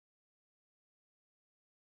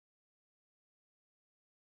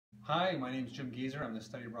Hi, my name is Jim Gieser. I'm the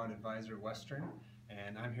Study Abroad Advisor at Western,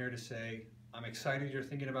 and I'm here to say I'm excited you're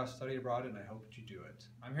thinking about study abroad, and I hope that you do it.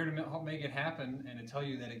 I'm here to help make it happen and to tell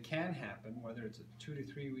you that it can happen, whether it's a 2 to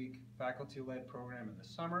 3 week faculty-led program in the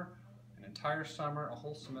summer, an entire summer, a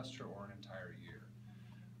whole semester, or an entire year.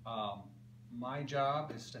 My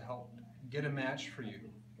job is to help get a match for you,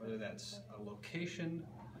 whether that's a location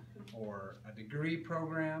or a degree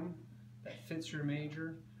program that fits your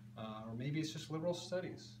major, or maybe it's just liberal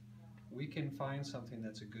studies. We can find something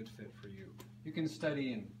that's a good fit for you. You can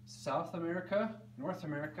study in South America, North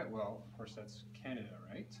America, well, of course that's Canada,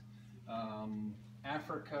 right?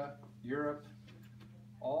 Africa, Europe,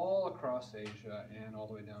 all across Asia, and all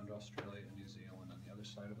the way down to Australia and New Zealand on the other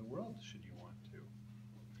side of the world, should you want to.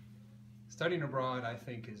 Studying abroad, I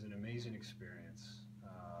think, is an amazing experience.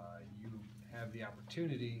 You have the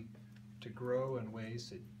opportunity to grow in ways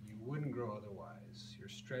that you wouldn't grow otherwise. You're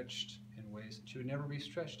stretched in ways that you would never be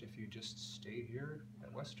stretched if you just stayed here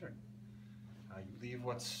at Western. You leave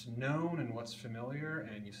what's known and what's familiar,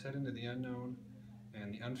 and you set into the unknown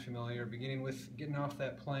and the unfamiliar, beginning with getting off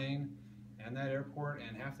that plane and that airport,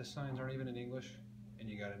 and half the signs aren't even in English, and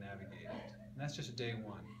you got to navigate it. And that's just day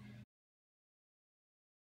one.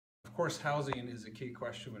 Of course, housing is a key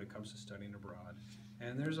question when it comes to studying abroad.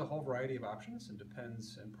 And there's a whole variety of options, and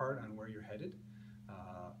depends in part on where you're headed.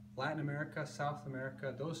 Latin America, South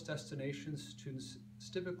America, those destinations, students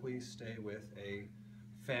typically stay with a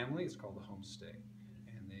family. It's called a homestay.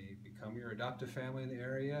 And they become your adoptive family in the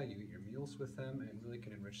area. You eat your meals with them and really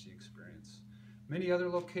can enrich the experience. Many other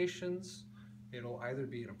locations, it'll either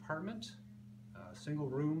be an apartment, single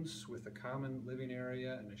rooms with a common living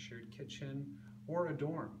area and a shared kitchen, or a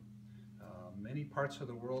dorm. Many parts of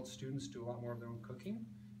the world, students do a lot more of their own cooking,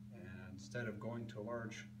 and instead of going to a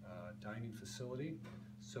large dining facility,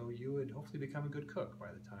 so you would hopefully become a good cook by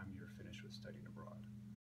the time you're finished with studying abroad.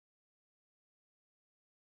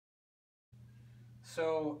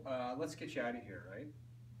 So let's get you out of here, right?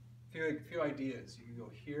 A few ideas. You can go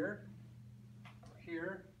here,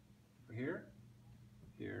 here, here,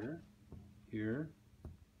 here, here,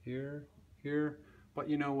 here, here. But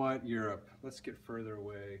you know what? Europe. Let's get further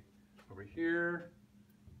away. Over here,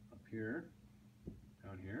 up here,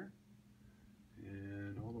 down here,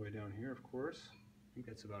 and all the way down here, of course. I think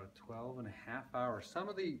that's about a 12.5 hours. Some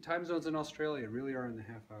of the time zones in Australia really are in the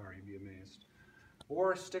half hour, you'd be amazed.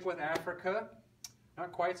 Or stick with Africa.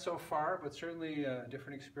 Not quite so far, but certainly a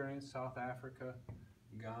different experience. South Africa,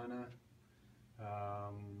 Ghana,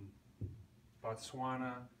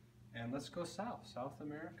 Botswana, and let's go south. South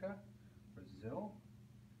America, Brazil,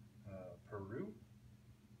 Peru,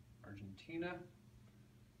 Argentina,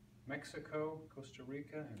 Mexico, Costa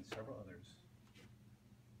Rica, and several others.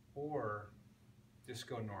 Or just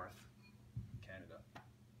go north, Canada.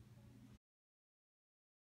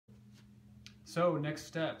 So next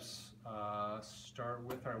steps, start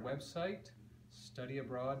with our website,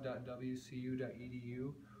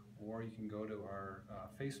 studyabroad.wcu.edu, or you can go to our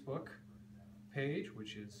Facebook page,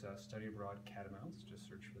 which is Study Abroad Catamounts, just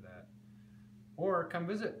search for that. Or come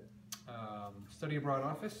visit. Study Abroad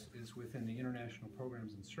office is within the International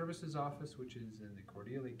Programs and Services office, which is in the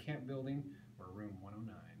Cordelia Camp Building, or room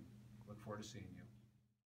 109. Look forward to seeing you.